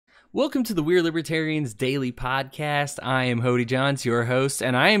Welcome to the We're Libertarians Daily Podcast. I am Hody Johns, your host,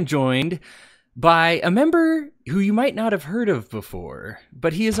 and I am joined by a member who you might not have heard of before,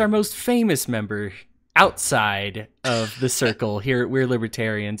 but he is our most famous member outside of the circle here at We're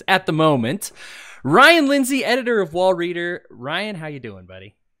Libertarians at the moment. Ryan Lindsey, editor of WAL Reader. Ryan, how you doing,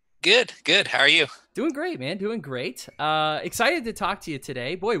 buddy? Good. How are you? Doing great, man. Doing great. Excited to talk to you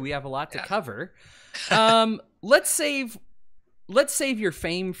today. Boy, we have a lot to cover. Let's save your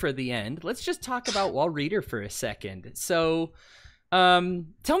fame for the end. Let's just talk about WAL Reader for a second. So,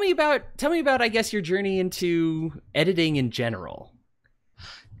 tell me about, I guess, your journey into editing in general.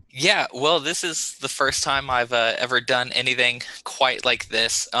 Yeah, well, this is the first time I've ever done anything quite like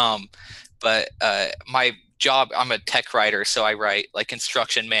this. But my job, I'm a tech writer, so I write like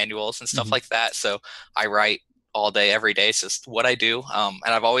instruction manuals and stuff like that. So I write all day, every day. It's just what I do. And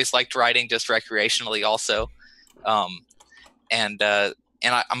I've always liked writing just recreationally also. And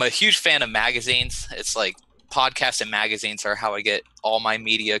I'm a huge fan of magazines. It's like podcasts and magazines are how I get all my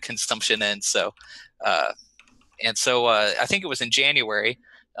media consumption in. So, I think it was in January,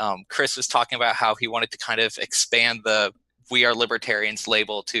 Chris was talking about how he wanted to kind of expand the We Are Libertarians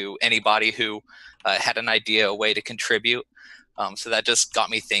label to anybody who had an idea, a way to contribute. So that just got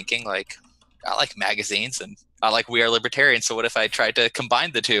me thinking, like, I like magazines and I like We Are Libertarians. So what if I tried to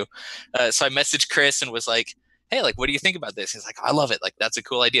combine the two? So I messaged Chris and was like, hey, like, what do you think about this? He's like, I love it. Like, that's a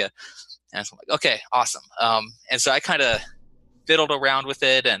cool idea. And so I'm like, okay, awesome. And so I kind of fiddled around with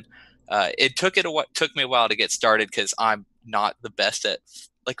it, and it took me a while to get started because I'm not the best at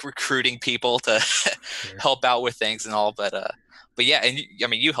like recruiting people to help out with things and all. But yeah, and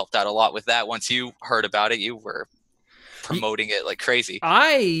you helped out a lot with that. Once you heard about it, you were promoting it like crazy.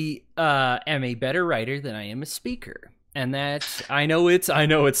 I am a better writer than I am a speaker. And that, I know it's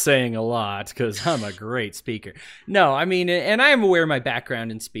saying a lot because I'm a great speaker. No, I mean, and I am aware of my background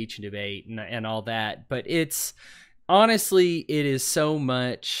in speech and debate and all that, but it's, honestly, it is so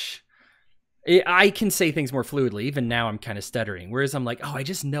much, I can say things more fluidly. Even now I'm kind of stuttering. Whereas I'm like, oh, I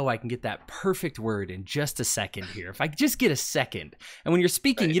just know I can get that perfect word in just a second here. If I just get a second. And when you're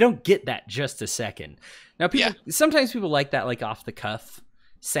speaking, you don't get that just a second. Now, sometimes people like that, like off the cuff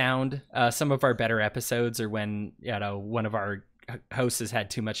sound. Some of our better episodes are when, one of our hosts has had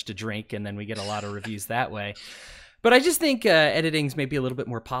too much to drink, and then we get a lot of reviews that way. But I just think editing's maybe a little bit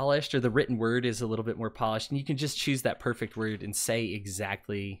more polished, or the written word is a little bit more polished, and you can just choose that perfect word and say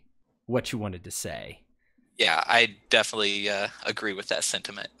exactly what you wanted to say. Yeah, I definitely agree with that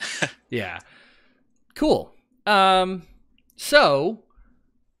sentiment. Yeah. Cool. So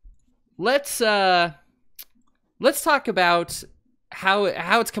let's talk about how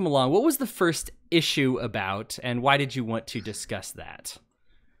it's come along. What was the first issue about, and why did you want to discuss that?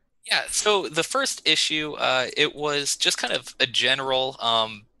 Yeah, so the first issue, it was just kind of a general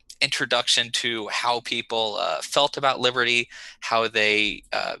introduction to how people felt about liberty, how they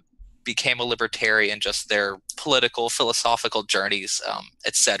became a libertarian, just their political, philosophical journeys,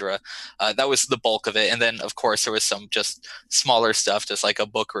 etc. That was the bulk of it. And then, of course, there was some just smaller stuff, just like a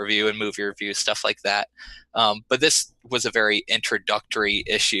book review and movie review, stuff like that. But this was a very introductory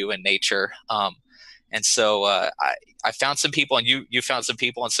issue in nature. And so I found some people, and you found some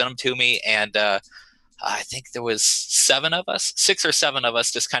people and sent them to me. And I think there was 6 or 7 of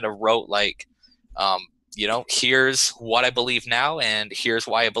us just kind of wrote like, here's what I believe now, and here's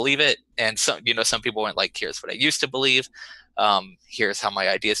why I believe it. And some people went like, here's what I used to believe. Here's how my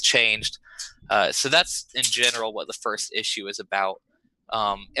ideas changed. So that's in general what the first issue is about.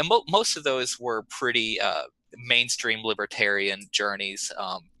 And most of those were pretty mainstream libertarian journeys.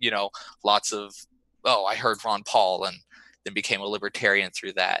 Lots of, I heard Ron Paul and then became a libertarian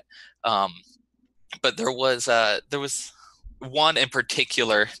through that. But there was one in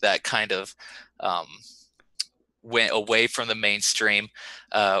particular that kind of went away from the mainstream.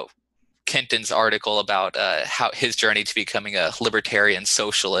 Kenton's article about how his journey to becoming a libertarian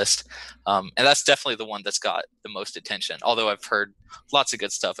socialist. And that's definitely the one that's got the most attention, although I've heard lots of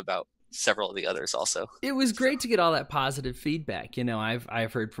good stuff about several of the others also. It was great to get all that positive feedback.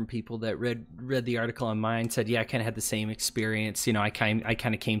 I've heard from people that read the article on mine, said, yeah, I kind of had the same experience. I kind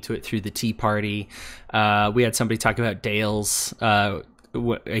of came to it through the Tea Party. We had somebody talk about Dale's,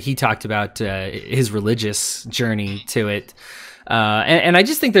 he talked about his religious journey to it. And I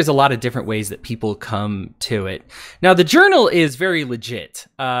just think there's a lot of different ways that people come to it. Now, the journal is very legit.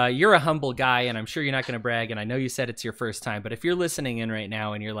 You're a humble guy, and I'm sure you're not going to brag, and I know you said it's your first time, but if you're listening in right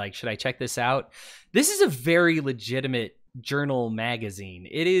now and you're like, should I check this out? This is a very legitimate journal magazine.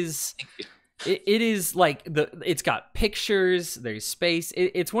 It is... It is like it's got pictures, there's space.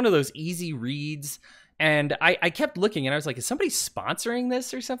 It's one of those easy reads. And I kept looking, and I was like, is somebody sponsoring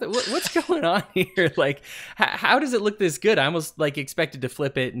this or something? What's going on here? Like, how does it look this good? I almost like expected to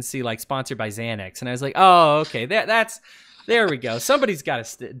flip it and see like sponsored by Xanax, and I was like, oh, okay, that's there we go. Somebody's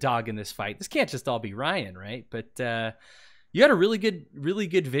got a dog in this fight. This can't just all be Ryan, right? But you had a really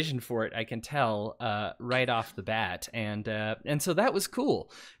good vision for it, I can tell right off the bat, and so that was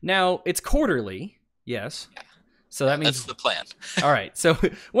cool. Now it's quarterly, yes. So that means that's the plan. All right. So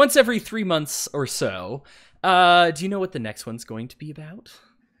once every 3 months or so. Do you know what the next one's going to be about?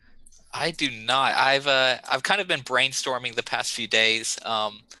 I do not. I've kind of been brainstorming the past few days,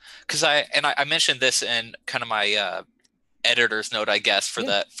 because I mentioned this in kind of my editor's note, I guess, for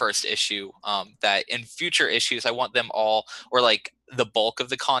the first issue, that in future issues I want them all, or like the bulk of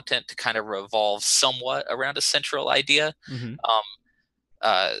the content, to kind of revolve somewhat around a central idea. Mm-hmm.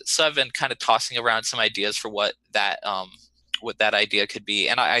 So I've been kind of tossing around some ideas for what that idea could be,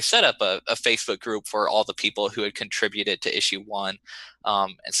 and I set up a Facebook group for all the people who had contributed to issue 1,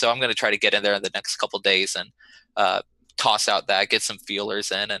 and so I'm going to try to get in there in the next couple days and toss out that, get some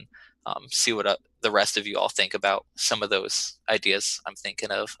feelers in, and see what the rest of you all think about some of those ideas I'm thinking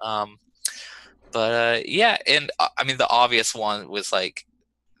of. Yeah, and I mean the obvious one was like,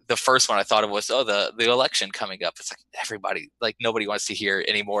 the first one I thought of was, the election coming up. It's like everybody, like nobody wants to hear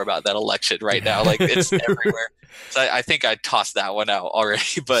any more about that election right now. Like it's everywhere. So I think I tossed that one out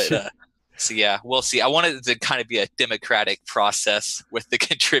already. But so yeah, we'll see. I wanted it to kind of be a democratic process with the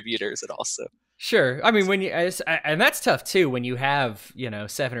contributors, and also. Sure. I mean, and that's tough too when you have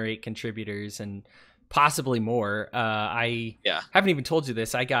 7 or 8 contributors and possibly more. I haven't even told you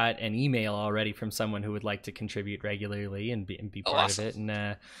this. I got an email already from someone who would like to contribute regularly and be part of it,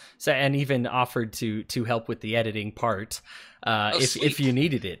 and even offered to help with the editing part if you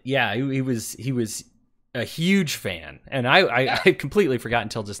needed it. Yeah, he was a huge fan, and I completely forgot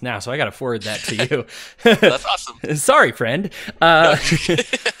until just now, so I got to forward that to you. That's awesome. Sorry, friend.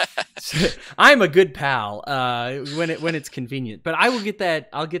 I'm a good pal when it's convenient, but I will get that.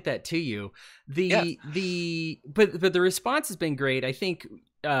 I'll get that to you. But the response has been great. I think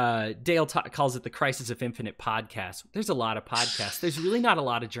Dale calls it the Crisis of Infinite podcast. There's a lot of podcasts. There's really not a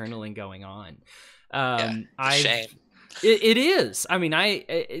lot of journaling going on. Shame. It is. I mean,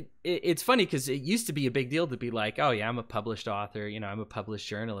 it's funny because it used to be a big deal to be like, oh yeah, I'm a published author, I'm a published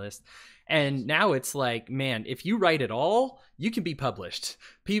journalist. And now it's like, man, if you write at all, you can be published.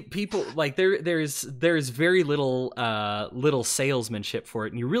 People like there's very little salesmanship for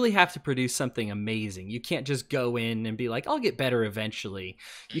it, and you really have to produce something amazing. You can't just go in and be like, I'll get better eventually.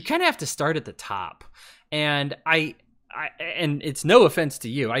 You kind of have to start at the top. And and it's no offense to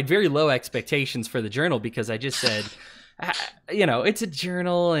you, I had very low expectations for the journal because I just said, it's a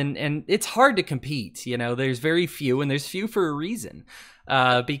journal and it's hard to compete. There's very few, and there's few for a reason.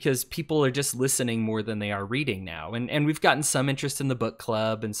 Because people are just listening more than they are reading now. And we've gotten some interest in the book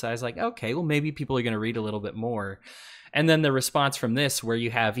club. And so I was like, okay, well, maybe people are going to read a little bit more. And then the response from this, where you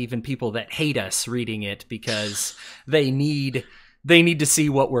have even people that hate us reading it because they need to see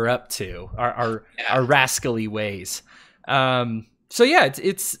what we're up to, our rascally ways. So yeah,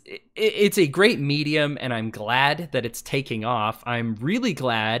 it's a great medium, and I'm glad that it's taking off. I'm really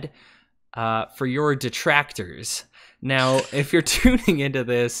glad for your detractors. Now, if you're tuning into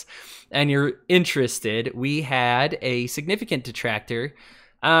this and you're interested, we had a significant detractor,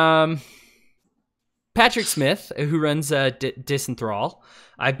 Patrick Smith, who runs Disenthrall.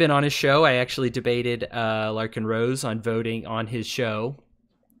 I've been on his show. I actually debated Larkin Rose on voting on his show,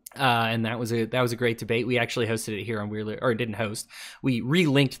 and that was a great debate. We actually hosted it here on didn't host. We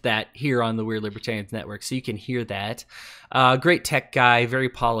relinked that here on the Weird Libertarians Network, so you can hear that. Great tech guy, very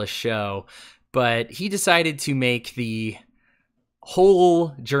polished show. But he decided to make the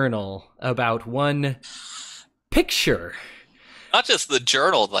whole journal about one picture. Not just the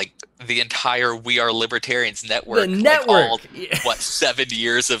journal, like the entire We Are Libertarians network. The network. Like 7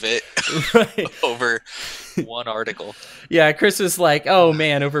 years of it over one article. Yeah, Chris was like, oh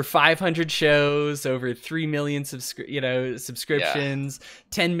man, over 500 shows, over 3 million subscriptions,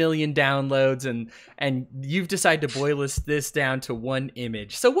 10 million downloads, and you've decided to boil this down to one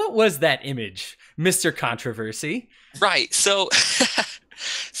image. So what was that image, Mr. Controversy? Right. So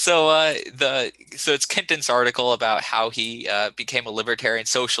it's Kenton's article about how he became a libertarian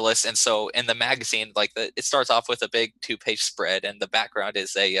socialist, and so in the magazine, it starts off with a big 2-page spread, and the background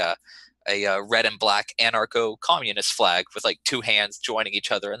is a red and black anarcho-communist flag with like 2 hands joining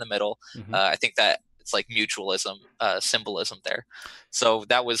each other in the middle. Mm-hmm. I think that it's like mutualism symbolism there. So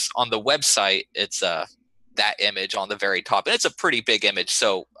that was on the website. It's that image on the very top, and it's a pretty big image.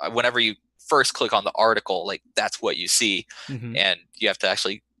 So whenever you first click on the article, like that's what you see. Mm-hmm. And you have to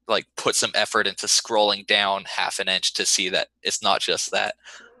actually like put some effort into scrolling down half an inch to see that it's not just that.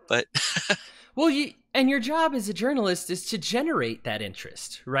 But well, your job as a journalist is to generate that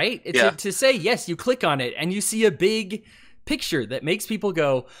interest, right? yeah, To say, yes, you click on it and you see a big picture that makes people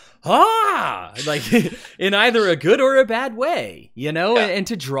go, ah, like in either a good or a bad way, you know, yeah. and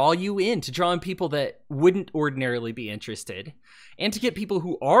to draw you in, to draw in people that wouldn't ordinarily be interested, and to get people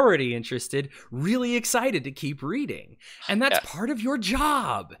who are already interested really excited to keep reading. And that's part of your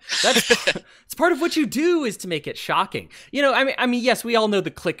job. It's part of what you do, is to make it shocking. You know, I mean, yes, we all know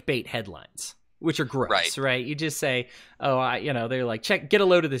the clickbait headlines, which are gross, right? You just say, oh, you know, they're like, get a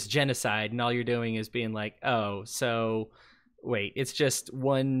load of this genocide, and all you're doing is being like, oh, so wait, it's just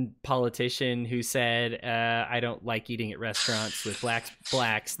one politician who said, I don't like eating at restaurants with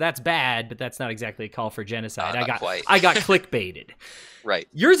blacks. That's bad, but that's not exactly a call for genocide. I got clickbaited. Right.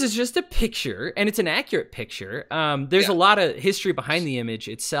 Yours is just a picture, and it's an accurate picture. There's a lot of history behind the image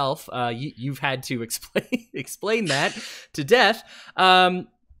itself. You've had to explain that to death.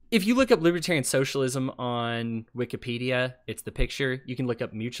 If you look up libertarian socialism on Wikipedia, it's the picture. You can look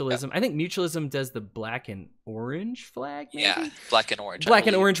up mutualism. I think mutualism does the black and orange flag. Maybe? Yeah, black and orange. Black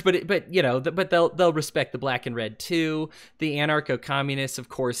and orange, but you know, but they'll respect the black and red too. The anarcho-communists, of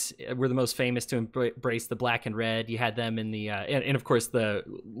course, were the most famous to embrace the black and red. You had them in the and of course the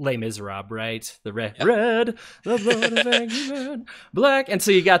Les Miserables, right? The red, the blood of angry men, black, and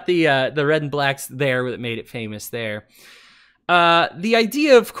so you got the red and blacks there that made it famous there. The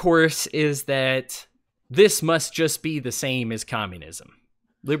idea, of course, is that this must just be the same as communism.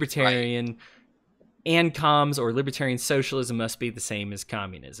 Libertarian ANCOMs or libertarian socialism must be the same as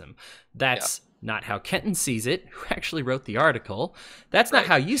communism. That's not how Kenton sees it, who actually wrote the article. That's not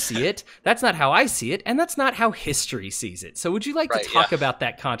how you see it. That's not how I see it. And that's not how history sees it. So would you like to talk about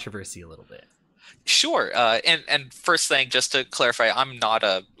that controversy a little bit? Sure. And first thing, just to clarify, I'm not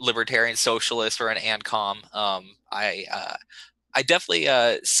a libertarian socialist or an ANCOM. I definitely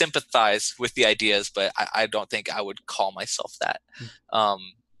sympathize with the ideas, but I don't think I would call myself that.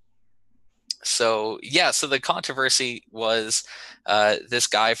 So the controversy was this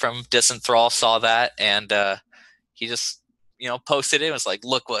guy from Disenthrall saw that, and he just posted it. And was like,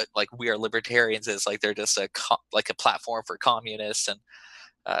 look what We Are Libertarians is like. They're just a platform for communists, and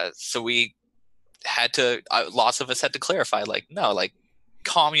so we had to. Lots of us had to clarify, no,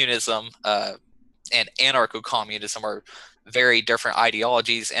 communism and anarcho-communism are very different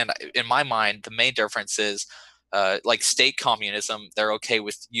ideologies, and in my mind, the main difference is state communism, they're okay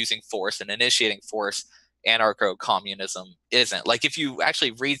with using force and initiating force. Anarcho-communism isn't. If you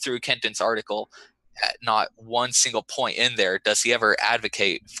actually read through Kenton's article, at not one single point in there does he ever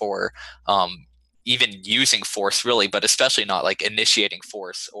advocate for even using force, really, but especially not initiating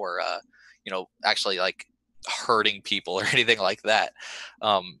force or actually hurting people or anything like that.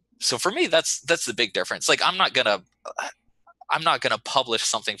 So for me, that's the big difference. I'm not gonna publish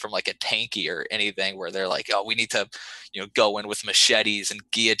something from a tanky or anything where they're like, oh, we need to, go in with machetes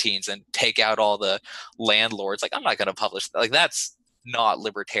and guillotines and take out all the landlords. I'm not gonna publish that. That's not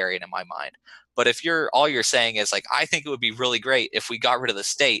libertarian in my mind. But if all you're saying is I think it would be really great if we got rid of the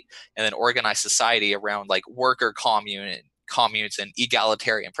state and then organized society around worker communes and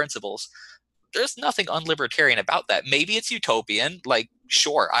egalitarian principles, there's nothing unlibertarian about that. Maybe it's utopian,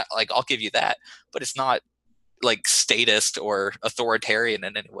 sure, I'll give you that, but it's not statist or authoritarian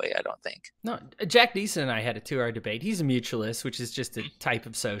in any way, I don't think. No, Jack Neeson and I had a 2-hour debate. He's a mutualist, which is just a type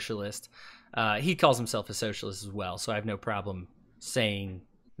of socialist. He calls himself a socialist as well, so I have no problem saying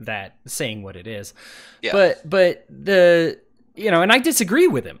what it is. Yeah. But and I disagree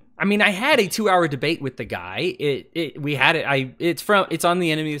with him. I mean, I had a 2-hour debate with the guy. It's on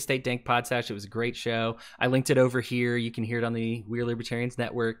the Enemy of the State Dank podcast. It was a great show. I linked it over here. You can hear it on the We Are Libertarians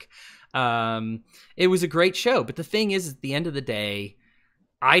network. It was a great show. But the thing is, at the end of the day,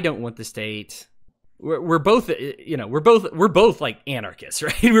 I don't want the state. We're both anarchists,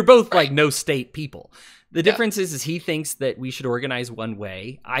 right? We're both no state people. The difference is he thinks that we should organize one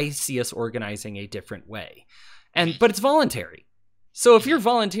way. I see us organizing a different way. But it's voluntary. So if you're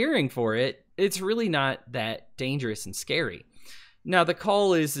volunteering for it, it's really not that dangerous and scary. Now, the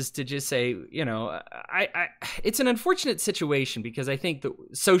call is to just say, it's an unfortunate situation because I think that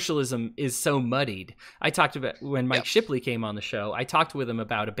socialism is so muddied. I talked about when Mike Shipley came on the show, I talked with him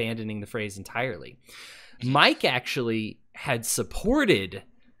about abandoning the phrase entirely. Mike actually had supported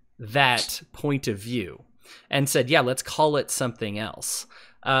that point of view and said, let's call it something else.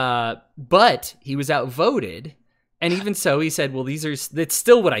 But he was outvoted. And even so, he said, well, that's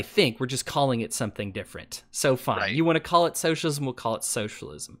still what I think. We're just calling it something different. So fine. Right. You want to call it socialism, we'll call it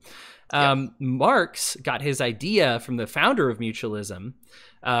socialism. Yep. Marx got his idea from the founder of mutualism.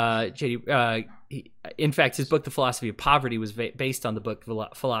 In fact, his book, The Philosophy of Poverty, was based on the book,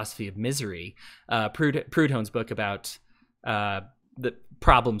 Philosophy of Misery, Proudhon's book about the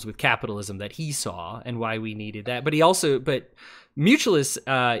problems with capitalism that he saw and why we needed that. But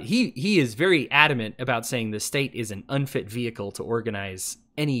mutualists, he is very adamant about saying the state is an unfit vehicle to organize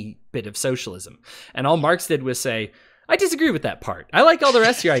any bit of socialism. And all Marx did was say, I disagree with that part. I like all the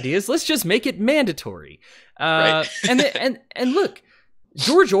rest of your ideas. Let's just make it mandatory. Right. and look,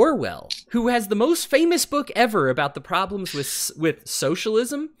 George Orwell, who has the most famous book ever about the problems with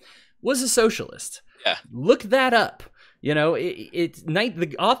socialism, was a socialist. Yeah. Look that up. You know,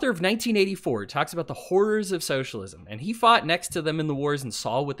 the author of 1984 talks about the horrors of socialism, and he fought next to them in the wars and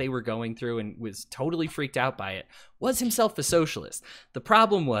saw what they were going through and was totally freaked out by it. Was himself a socialist. The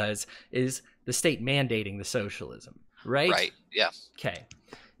problem is the state mandating the socialism, right? Right. Yeah. Okay.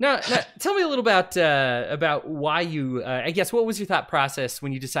 Now tell me a little about why you. I guess what was your thought process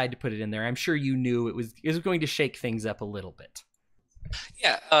when you decided to put it in there? I'm sure you knew it was going to shake things up a little bit.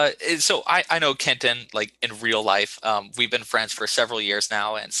 Yeah. So I know Kenton like in real life. We've been friends for several years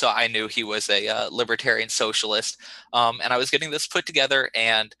now, and so I knew he was a libertarian socialist. And I was getting this put together,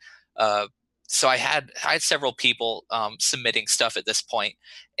 and so I had several people submitting stuff at this point.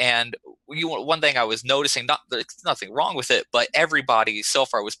 And one thing I was noticing, there's nothing wrong with it, but everybody so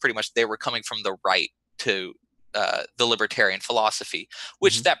far was pretty much they were coming from the right to the libertarian philosophy,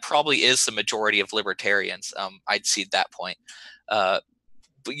 which that probably is the majority of libertarians. I'd see at that point. But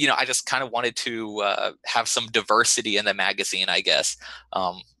I just kind of wanted to have some diversity in the magazine, I guess.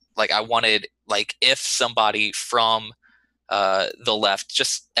 Like I wanted, like, if somebody from the left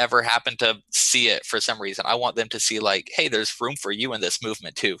just ever happened to see it for some reason, I want them to see like, hey, there's room for you in this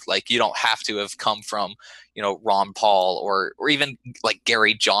movement too. Like you don't have to have come from, Ron Paul or even like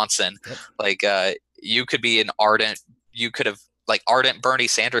Gary Johnson. Yep. Like you could be you could have like ardent Bernie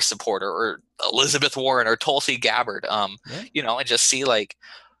Sanders supporter or Elizabeth Warren or Tulsi Gabbard, and just see like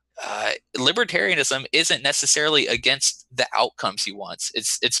libertarianism isn't necessarily against the outcomes you want.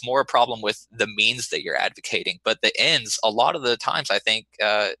 It's more a problem with the means that you're advocating, but the ends, a lot of the times, I think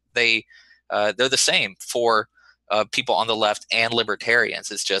they're the same for people on the left and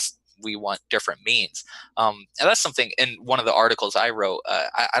libertarians. It's just we want different means, and that's something in one of the articles I wrote.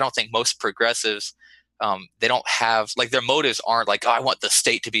 I don't think most progressives. They don't have like their motives aren't like, oh, I want the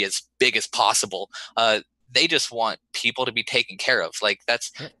state to be as big as possible. They just want people to be taken care of. Like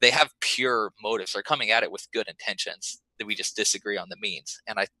they have pure motives. They're coming at it with good intentions. That we just disagree on the means,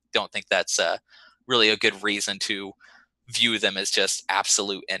 and I don't think that's really a good reason to view them as just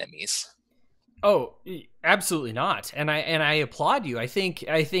absolute enemies. Oh, absolutely not. And I applaud you. I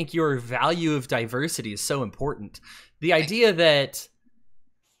think your value of diversity is so important. The idea that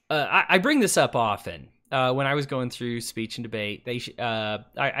I bring this up often. When I was going through speech and debate,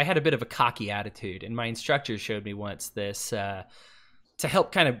 I had a bit of a cocky attitude, and my instructors showed me once this to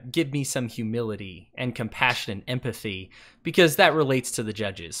help kind of give me some humility and compassion and empathy, because that relates to the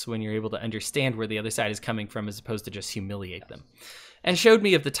judges when you're able to understand where the other side is coming from as opposed to just humiliate them. And showed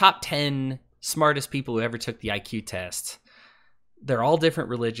me of the top 10 smartest people who ever took the IQ test, they're all different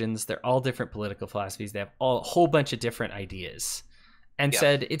religions, they're all different political philosophies, they have a whole bunch of different ideas. And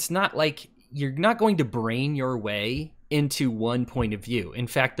said, it's not like you're not going to brain your way into one point of view. In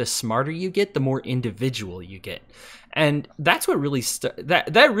fact, the smarter you get, the more individual you get. And that's what really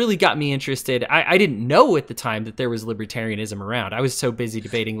that really got me interested. I didn't know at the time that there was libertarianism around. I was so busy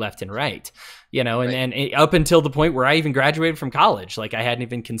debating left and right, and up until the point where I even graduated from college, like I hadn't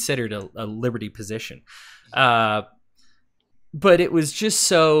even considered a liberty position. But it was just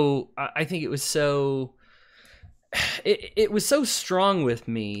so, I think it was so... It was so strong with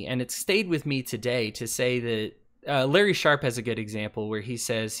me, and it stayed with me today to say that Larry Sharp has a good example where he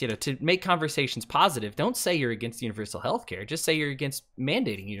says, to make conversations positive, don't say you're against universal health care. Just say you're against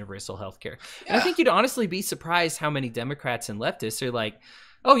mandating universal health care. Yeah. And I think you'd honestly be surprised how many Democrats and leftists are like,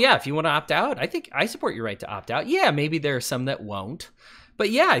 oh, yeah, if you want to opt out, I think I support your right to opt out. Yeah, maybe there are some that won't. But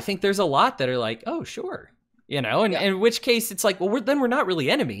yeah, I think there's a lot that are like, oh, sure. And in which case it's like, well, then we're not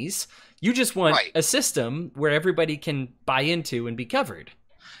really enemies. You just want a system where everybody can buy into and be covered.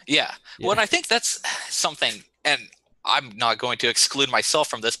 Yeah. Well, and I think that's something, and I'm not going to exclude myself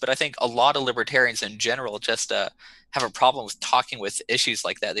from this, but I think a lot of libertarians in general just have a problem with talking with issues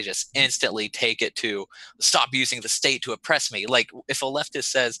like that. They just instantly take it to stop using the state to oppress me. Like if a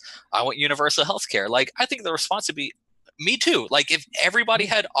leftist says, I want universal health care, like I think the response would be, Me too. Like, if everybody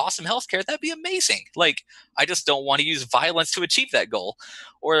had awesome healthcare, that'd be amazing. Like, I just don't want to use violence to achieve that goal.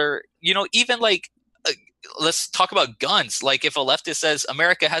 Or, even like, let's talk about guns. Like, if a leftist says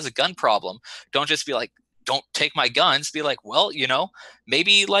America has a gun problem, don't just be like, don't take my guns. Be like, well,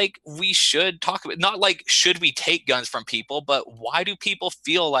 maybe like we should talk about, not like, should we take guns from people, but why do people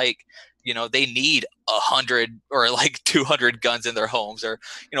feel like, they need 100 or like 200 guns in their homes? Or,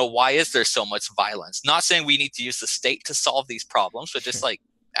 why is there so much violence? Not saying we need to use the state to solve these problems, but just like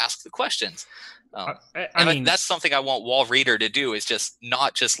ask the questions. I mean, that's something I want WAL Reader to do, is just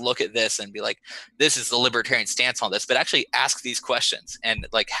not just look at this and be like, this is the libertarian stance on this, but actually ask these questions. And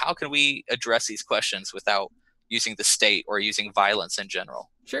like, how can we address these questions without using the state or using violence in general?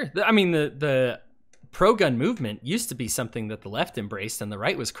 Sure. I mean, the pro-gun movement used to be something that the left embraced and the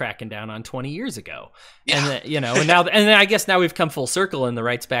right was cracking down on 20 years ago. Yeah. And and I guess now we've come full circle and the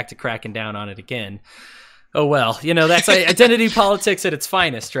right's back to cracking down on it again. Oh, well, that's identity politics at its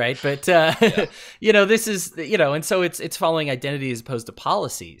finest, right? But, this is, and so it's following identity as opposed to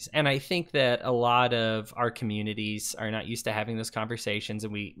policies. And I think that a lot of our communities are not used to having those conversations,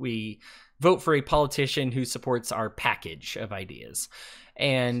 and we vote for a politician who supports our package of ideas.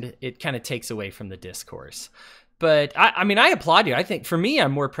 And it kind of takes away from the discourse. But I applaud you. I think for me,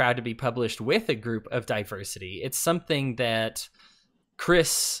 I'm more proud to be published with a group of diversity. It's something that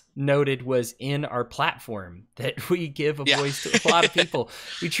Chris noted was in our platform, that we give a voice to a lot of people.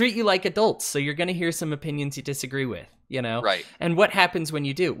 We treat you like adults, so you're going to hear some opinions you disagree with, Right. And what happens when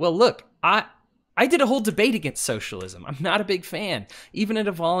you do? Well, look, I did a whole debate against socialism. I'm not a big fan, even at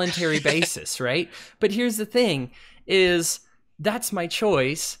a voluntary basis, right? But here's the thing is, that's my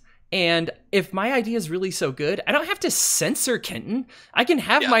choice. And if my idea is really so good, I don't have to censor Kenton. I can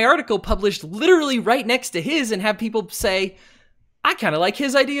have my article published literally right next to his and have people say, I kind of like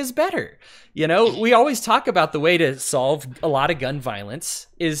his ideas better. We always talk about the way to solve a lot of gun violence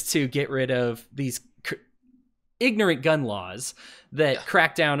is to get rid of these ignorant gun laws that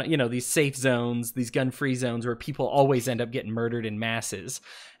crack down, these safe zones, these gun-free zones where people always end up getting murdered in masses,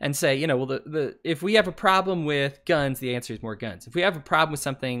 and say, well, if we have a problem with guns, the answer is more guns. If we have a problem with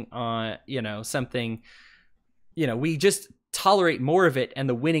something, we just tolerate more of it and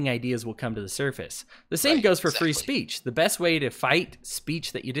the winning ideas will come to the surface. The same goes for free speech. The best way to fight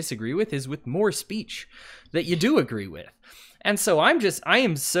speech that you disagree with is with more speech that you do agree with. And so I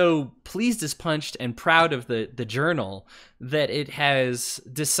am so pleased as punched and proud of the journal that it has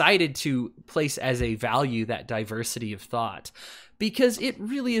decided to place as a value that diversity of thought, because it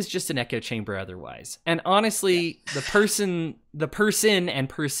really is just an echo chamber otherwise. And honestly, the person and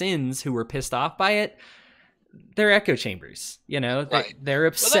persons who were pissed off by it, they're echo chambers, right. They're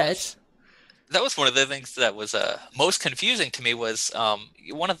upset. Well, that was one of the things that was most confusing to me was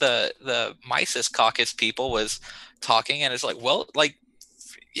one of the Mises caucus people was talking, and it's like, well, like,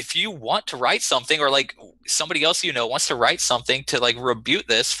 if you want to write something, or like somebody else wants to write something to like rebuke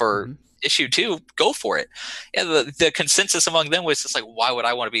this for issue 2, go for it. And the consensus among them was just like, why would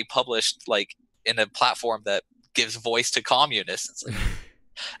I want to be published like in a platform that gives voice to communists? It's like,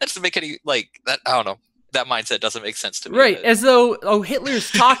 that doesn't make any like that. I don't know. That mindset doesn't make sense to me. Right, as though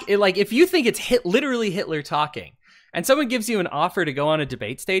Hitler's talk. Like, if you think it's literally Hitler talking, and someone gives you an offer to go on a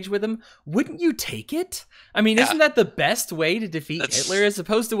debate stage with him, wouldn't you take it? I mean, isn't that the best way to defeat Hitler, as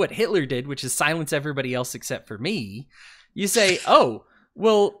opposed to what Hitler did, which is silence everybody else except for me? You say, oh,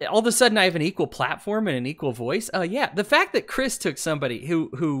 well, all of a sudden I have an equal platform and an equal voice. The fact that Chris took somebody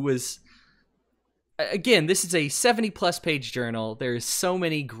who was, again, this is a 70-plus page journal. There's so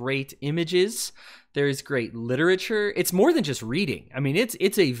many great images. There's great literature. It's more than just reading. I mean,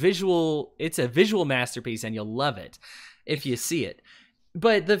 it's a visual masterpiece, and you'll love it if you see it.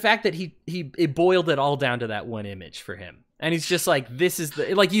 But the fact that he boiled it all down to that one image for him, and he's just like, this is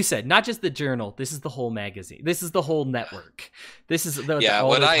the, like you said, not just the journal. This is the whole magazine. This is the whole network. This is the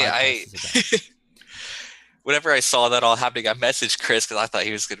whenever I saw that all happening, I messaged Chris because I thought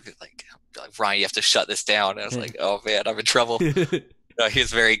he was going to be like, Ryan, you have to shut this down. And I was like, oh man, I'm in trouble. He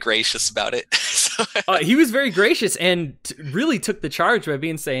was very gracious about it. He was very gracious and really took the charge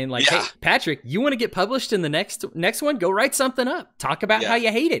by saying like, hey, Patrick, you want to get published in the next one? Go write something up. Talk about how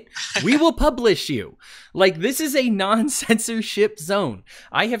you hate it. We will publish you. Like, this is a non-censorship zone.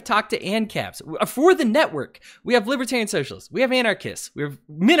 I have talked to ANCAPs. For the network, we have libertarian socialists. We have anarchists. We have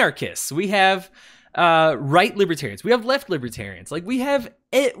minarchists. We have right libertarians. We have left libertarians. Like, we have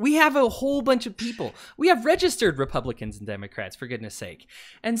a whole bunch of people. We have registered Republicans and Democrats, for goodness sake.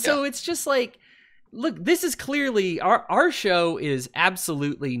 And so it's just like, look, this is clearly our show is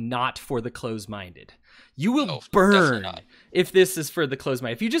absolutely not for the closed-minded. You will No, definitely burn not. if this is for the closed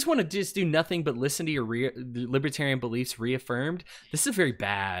mind. If you just want to just do nothing but listen to your libertarian beliefs reaffirmed, this is a very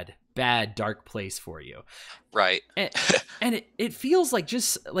bad, dark place for you. Right. And it feels like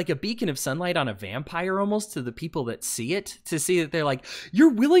just like a beacon of sunlight on a vampire almost to the people that see it, to see that they're like,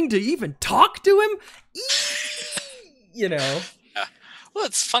 you're willing to even talk to him? You know? Yeah. Well,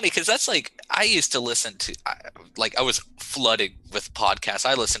 it's funny because that's like, I used to listen to, I was flooded with podcasts.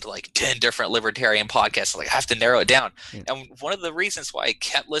 I listened to like 10 different libertarian podcasts. Like, I have to narrow it down. Yeah. And one of the reasons why I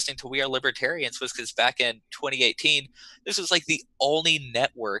kept listening to We Are Libertarians was because back in 2018, this was like the only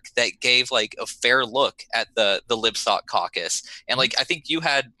network that gave like a fair look at the LibSoc caucus. And like, I think you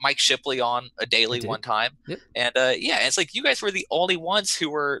had Mike Shipley on a daily one time. Yep. And yeah, it's like you guys were the only ones who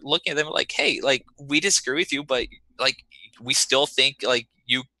were looking at them like, hey, like, we disagree with you, but like, we still think like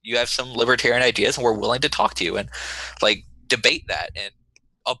you have some libertarian ideas and we're willing to talk to you and like debate that in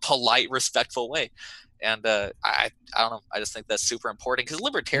a polite, respectful way. And I don't know, I just think that's super important because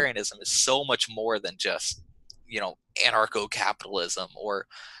libertarianism is so much more than just, anarcho-capitalism or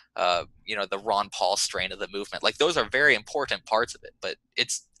the Ron Paul strain of the movement. Like, those are very important parts of it, but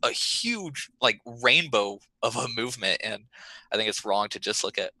it's a huge like rainbow of a movement, and I think it's wrong to just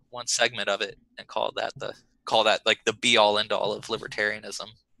look at one segment of it and call that like the be all end all of libertarianism.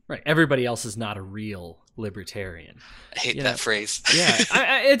 Right. Everybody else is not a real libertarian. I hate that phrase. Yeah.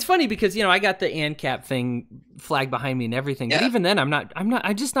 It's funny because, I got the ANCAP thing flag behind me and everything. But even then,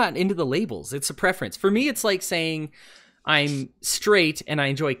 I'm just not into the labels. It's a preference. For me, it's like saying I'm straight and I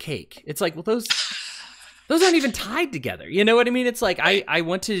enjoy cake. It's like, well, those aren't even tied together. You know what I mean? It's like, I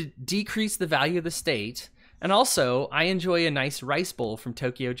want to decrease the value of the state. And also, I enjoy a nice rice bowl from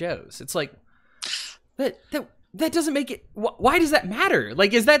Tokyo Joe's. It's like, that doesn't make it. Why does that matter?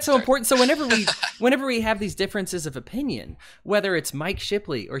 Like, is that so important? So whenever we have these differences of opinion, whether it's Mike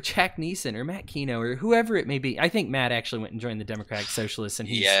Shipley or Jack Neeson or Matt Keno or whoever it may be, I think Matt actually went and joined the Democratic Socialists, and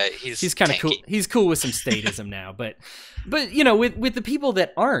he's kind of cool. He's cool with some statism now, but with the people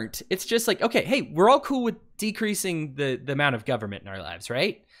that aren't, it's just like, okay, hey, we're all cool with decreasing the amount of government in our lives,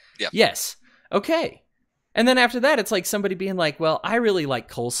 right? Yeah. Yes. Okay. And then after that, it's like somebody being like, well, I really like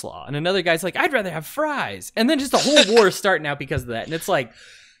coleslaw. And another guy's like, I'd rather have fries. And then just a whole war starting out because of that. And it's like,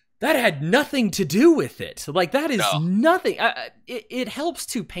 that had nothing to do with it. Like, that is nothing. It helps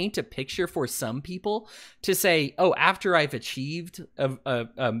to paint a picture for some people to say, oh, after I've achieved a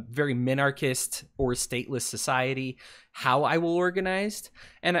very minarchist or stateless society, how I will organize.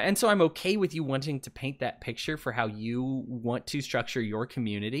 And so I'm okay with you wanting to paint that picture for how you want to structure your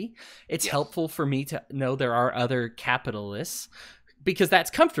community. It's helpful for me to know there are other capitalists, because that's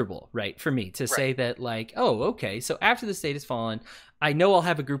comfortable, right, for me to say that, like, oh, okay, so after the state has fallen, I know I'll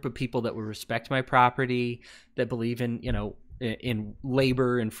have a group of people that will respect my property, that believe in, in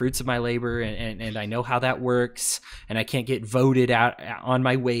labor and fruits of my labor, and I know how that works, and I can't get voted out on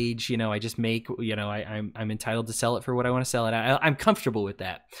my wage. I just make, I'm entitled to sell it for what I want to sell it at. I'm comfortable with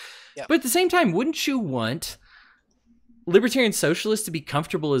that. Yeah. But at the same time, wouldn't you want libertarian socialists to be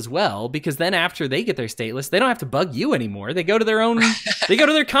comfortable as well? Because then after they get their stateless, they don't have to bug you anymore. They go to their own, they go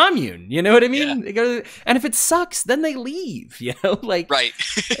to their commune. You know what I mean? Yeah. They go to, and if it sucks, then they leave, like, right.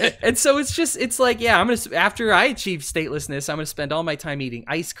 And so it's like, yeah, after I achieve statelessness, I'm going to spend all my time eating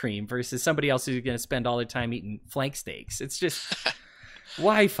ice cream versus somebody else who's going to spend all their time eating flank steaks. It's just,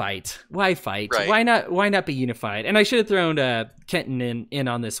 why fight? Right. Why not be unified? And I should have thrown Kenton in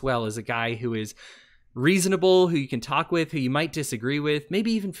on this well as a guy who is reasonable, who you can talk with, who you might disagree with,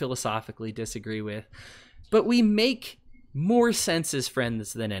 maybe even philosophically disagree with, but we make more sense as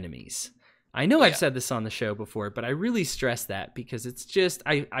friends than enemies. I know I've said this on the show before, but I really stress that because it's just,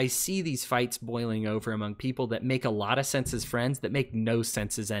 I see these fights boiling over among people that make a lot of sense as friends that make no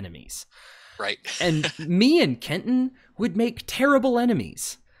sense as enemies. Right. And me and Kenton would make terrible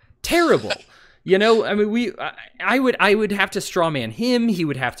enemies. Terrible. I mean, I would have to strawman him. He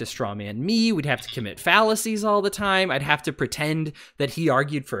would have to strawman me. We'd have to commit fallacies all the time. I'd have to pretend that he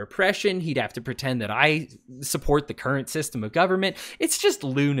argued for oppression. He'd have to pretend that I support the current system of government. It's just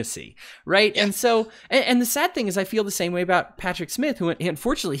lunacy, right? Yeah. And so, and the sad thing is I feel the same way about Patrick Smith, who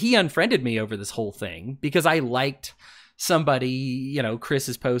unfortunately he unfriended me over this whole thing because I liked somebody,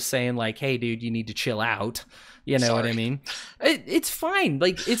 Chris's post saying like, hey, dude, you need to chill out. You know what I mean? It's fine.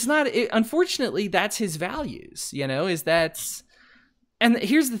 Like, it's not, unfortunately, that's his values, and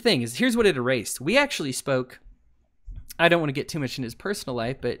here's the thing here's what it erased. We actually spoke, I don't want to get too much into his personal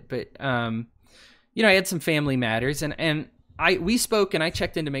life, but I had some family matters and we spoke and I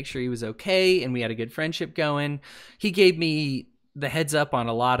checked in to make sure he was okay. And we had a good friendship going. He gave me the heads up on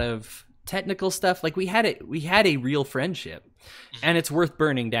a lot of technical stuff. Like we had a real friendship, and it's worth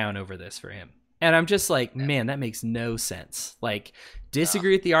burning down over this for him. And I'm just like, man, that makes no sense. Like,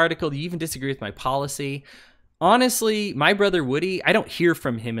 disagree with the article. You even disagree with my policy. Honestly, my brother Woody, I don't hear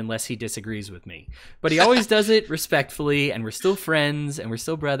from him unless he disagrees with me. But he always does it respectfully, and we're still friends, and we're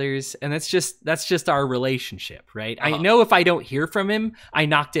still brothers, and that's just our relationship, right? I know if I don't hear from him, I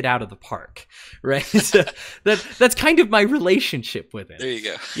knocked it out of the park, right? So that's kind of my relationship with him. There you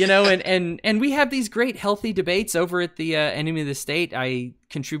go. You know, and we have these great healthy debates over at the Enemy of the State. I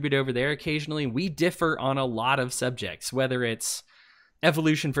contribute over there occasionally. We differ on a lot of subjects, whether it's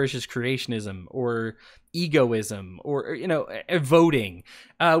evolution versus creationism or egoism or, you know, voting.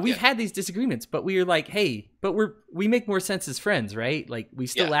 We've had these disagreements, but we are like, hey, but we make more sense as friends, right? Like, we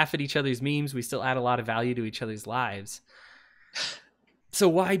still laugh at each other's memes. We still add a lot of value to each other's lives. So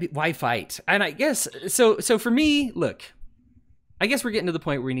why fight? And I guess, so for me, look, I guess we're getting to the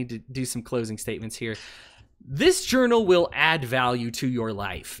point where we need to do some closing statements here. This journal will add value to your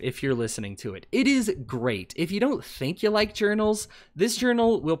life if you're listening to it. It is great. If you don't think you like journals, this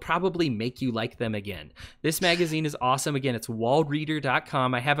journal will probably make you like them again. This magazine is awesome. Again, it's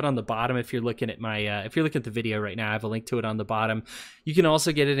walreader.com. I have it on the bottom if you're looking at my if you're looking at the video right now. I have a link to it on the bottom. You can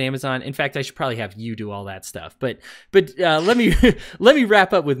also get it at Amazon. In fact, I should probably have you do all that stuff. But let me let me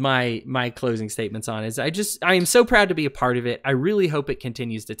wrap up with my closing statements on it. I am so proud to be a part of it. I really hope it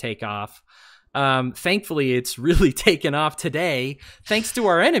continues to take off. Thankfully, it's really taken off today, thanks to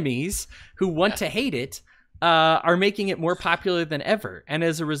our enemies who want to hate it, are making it more popular than ever. And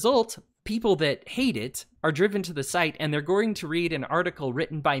as a result, people that hate it are driven to the site, and they're going to read an article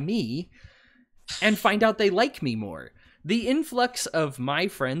written by me and find out they like me more. The influx of my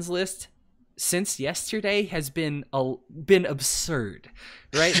friends list since yesterday has been absurd,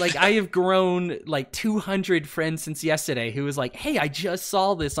 right? Like, I have grown like 200 friends since yesterday who was like, hey, I just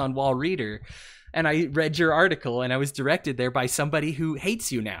saw this on WAL Reader and I read your article and I was directed there by somebody who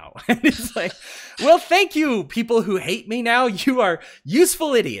hates you now. And it's like, well, thank you, people who hate me now. You are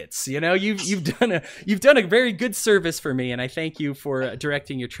useful idiots. You know, you've done a very good service for me, and I thank you for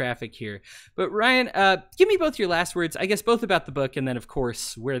directing your traffic here. But Ryan, give me both your last words, I guess, both about the book and then, of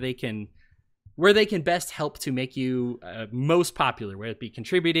course, where they can best help to make you most popular, whether it be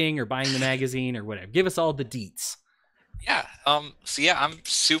contributing or buying the magazine or whatever. Give us all the deets. Yeah. So yeah, I'm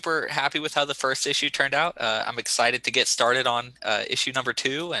super happy with how the first issue turned out. I'm excited to get started on issue number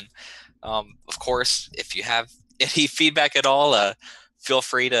 2. And of course, if you have any feedback at all, feel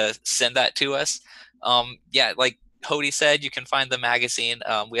free to send that to us. Yeah, like Hody said, you can find the magazine.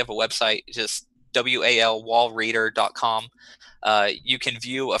 We have a website, just walreader.com. You can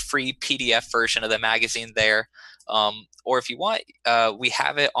view a free PDF version of the magazine there. Or if you want, we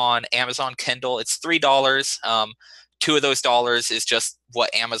have it on Amazon Kindle. It's $3. $2 of those dollars is just what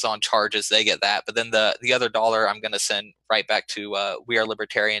Amazon charges. They get that. But then the other $1 I'm going to send right back to We Are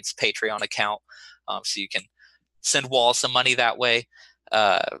Libertarians Patreon account. So you can send WAL some money that way.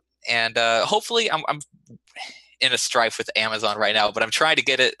 And hopefully I'm in a strife with Amazon right now, but I'm trying to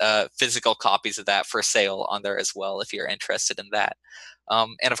get it physical copies of that for sale on there as well, if you're interested in that.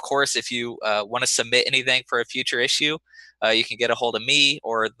 And of course, if you want to submit anything for a future issue, you can get a hold of me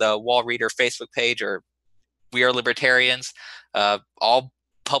or the WAL Reader Facebook page or We Are Libertarians. I'll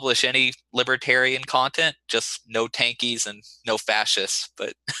publish any libertarian content, just no tankies and no fascists.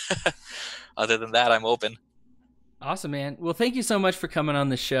 But other than that, I'm open. Awesome, man. Well, thank you so much for coming on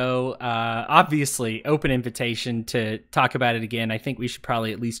the show. Obviously, open invitation to talk about it again. I think we should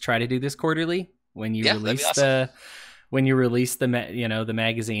probably at least try to do this quarterly when you release the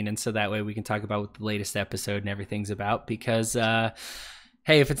magazine, and so that way we can talk about what the latest episode and everything's about. Because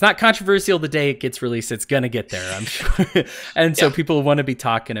hey, if it's not controversial the day it gets released, it's gonna get there, I'm sure. And so people want to be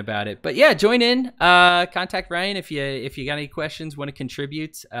talking about it. But yeah, join in. Contact Ryan if you got any questions, want to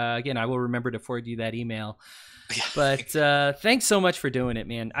contribute. Again, I will remember to forward you that email. But thanks so much for doing it,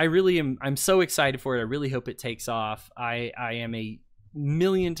 man. I really am. I'm so excited for it. I really hope it takes off. I am a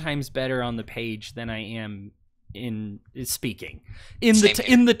million times better on the page than I am in speaking in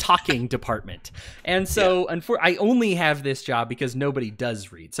the talking department. And so I only have this job because nobody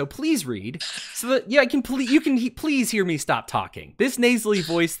does read. So please read so that you can please hear me stop talking. This nasally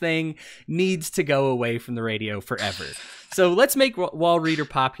voice thing needs to go away from the radio forever. So let's make WAL Reader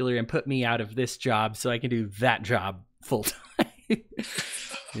popular and put me out of this job so I can do that job full time.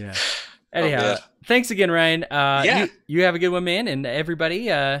 Yeah. Anyhow, thanks again, Ryan. You have a good one, man. And everybody,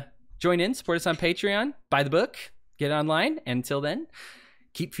 join in, support us on Patreon, buy the book, get online. And until then,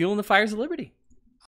 keep fueling the fires of liberty.